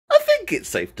think it's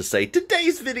safe to say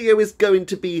today's video is going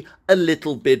to be a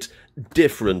little bit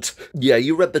different. Yeah,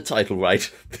 you read the title right.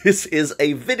 This is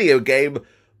a video game,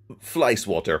 Fly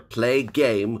Swatter. Play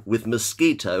game with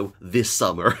mosquito this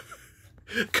summer.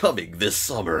 Coming this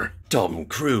summer, Tom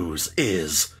Cruise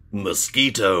is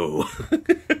Mosquito.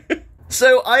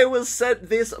 So I was sent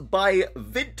this by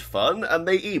vintfun, and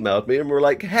they emailed me and were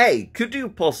like, hey, could you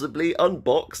possibly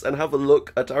unbox and have a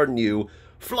look at our new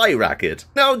fly racket?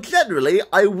 Now, generally,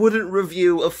 I wouldn't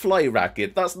review a fly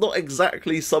racket. That's not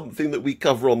exactly something that we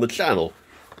cover on the channel.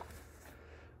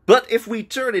 But if we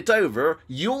turn it over,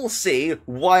 you'll see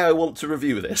why I want to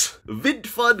review this.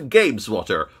 vintfun Game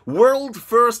Swatter. World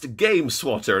first Game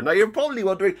Swatter. Now you're probably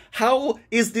wondering, how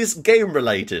is this game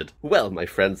related? Well, my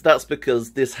friends, that's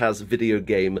because this has video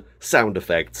game sound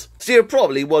effects. So you're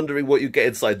probably wondering what you get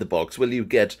inside the box. Well, you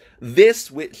get this,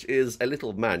 which is a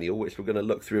little manual, which we're going to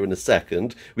look through in a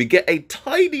second. We get a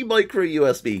tiny micro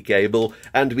USB cable,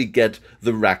 and we get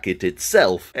the racket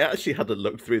itself. I actually hadn't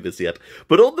looked through this yet.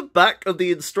 But on the back of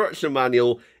the instruction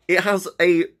manual, it has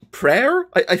a prayer?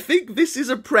 I think this is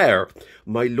a prayer.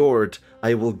 My lord,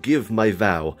 I will give my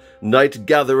vow. Night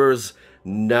gatherers,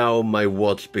 now my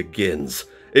watch begins.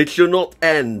 It shall not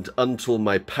end until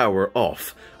my power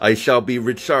off. I shall be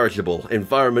rechargeable,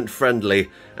 environment friendly,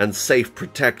 and safe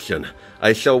protection.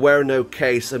 I shall wear no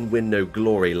case and win no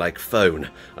glory like phone.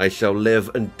 I shall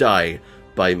live and die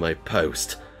by my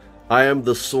post. I am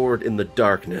the sword in the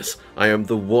darkness. I am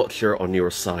the watcher on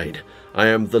your side. I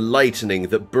am the lightning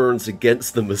that burns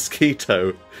against the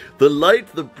mosquito. The light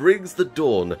that brings the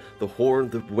dawn. The horn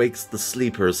that wakes the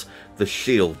sleepers. The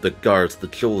shield that guards the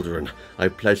children. I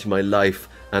pledge my life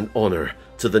and honor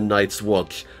to the night's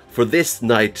watch, for this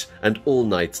night and all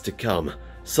nights to come.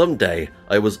 Someday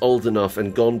I was old enough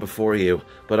and gone before you,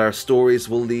 but our stories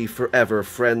will leave forever.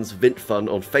 Friends,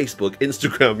 vintfun on Facebook,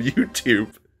 Instagram,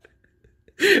 YouTube.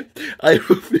 I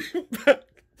will be back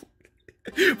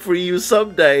for you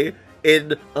someday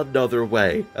in another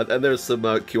way. And there's some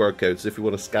QR codes if you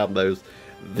want to scan those.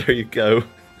 There you go.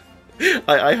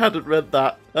 I hadn't read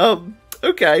that.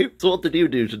 Okay, so what did you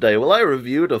do today? Well, I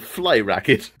reviewed a fly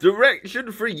racket.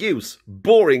 Direction for use.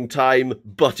 Boring time,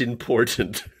 but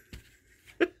important.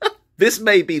 This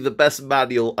may be the best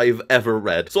manual I've ever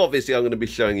read. So obviously I'm going to be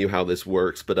showing you how this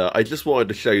works, but I just wanted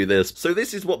to show you this. So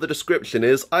this is what the description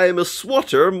is. I am a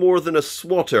swatter more than a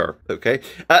swatter, okay?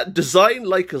 Design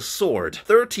like a sword.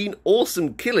 13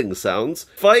 awesome killing sounds,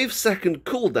 5-second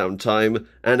cooldown time,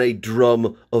 and a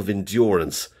drum of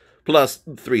endurance. Plus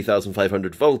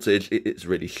 3,500 voltage, it's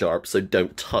really sharp, so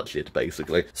don't touch it,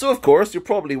 basically. So of course, you're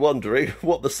probably wondering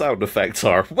what the sound effects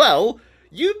are. Well,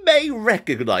 you may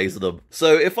recognize them.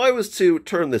 So if I was to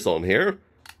turn this on here,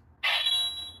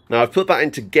 now I've put that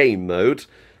into game mode,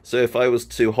 so if I was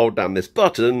to hold down this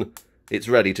button, it's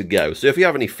ready to go. So if you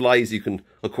have any flies, you can,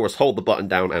 of course, hold the button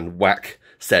down and whack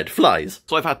said flies.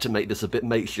 So I've had to make this a bit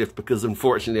makeshift because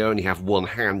unfortunately I only have one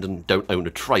hand and don't own a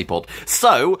tripod.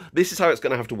 So this is how it's going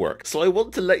to have to work. So I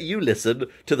want to let you listen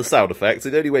to the sound effects,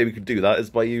 and the only way we can do that is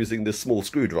by using this small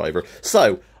screwdriver.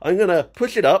 So I'm going to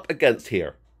push it up against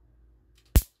here.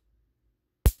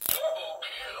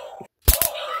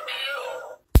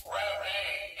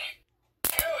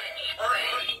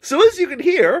 So as you can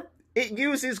hear, it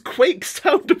uses Quake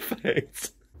sound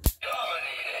effects.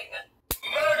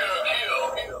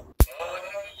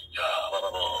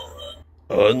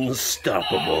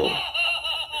 Unstoppable.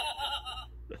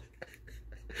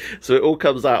 So it all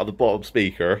comes out of the bottom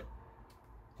speaker.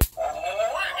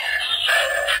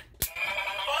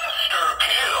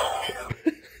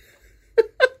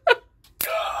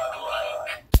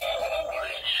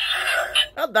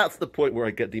 And that's the point where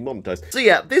I get demonetized. So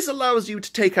yeah, this allows you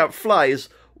to take out flies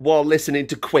while listening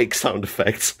to Quake sound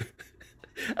effects.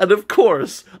 And of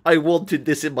course, I wanted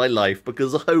this in my life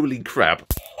because holy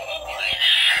crap.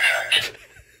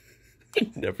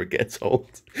 It never gets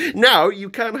old. Now, you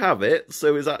can have it,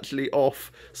 so it's actually off,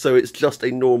 so it's just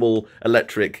a normal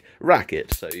electric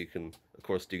racket. So you can, of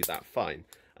course, do that fine.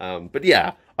 But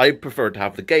yeah, I prefer to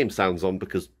have the game sounds on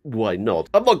because why not?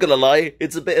 I'm not gonna lie,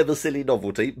 it's a bit of a silly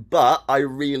novelty, but I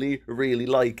really, really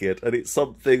like it. And it's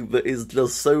something that is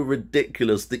just so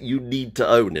ridiculous that you need to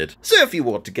own it. So if you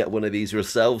want to get one of these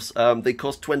yourselves, they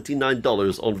cost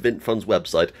 $29 on vintfun's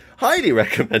website. Highly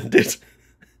recommended.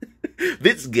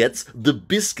 This gets the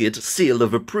biscuit seal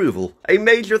of approval. A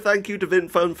major thank you to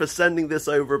vintfun for sending this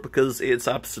over because it's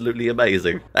absolutely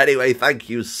amazing. Anyway, thank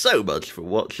you so much for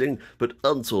watching, but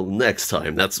until next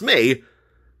time, that's me,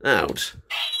 out.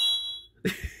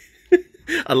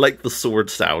 I like the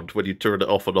sword sound when you turn it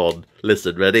off and on.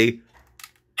 Listen, ready?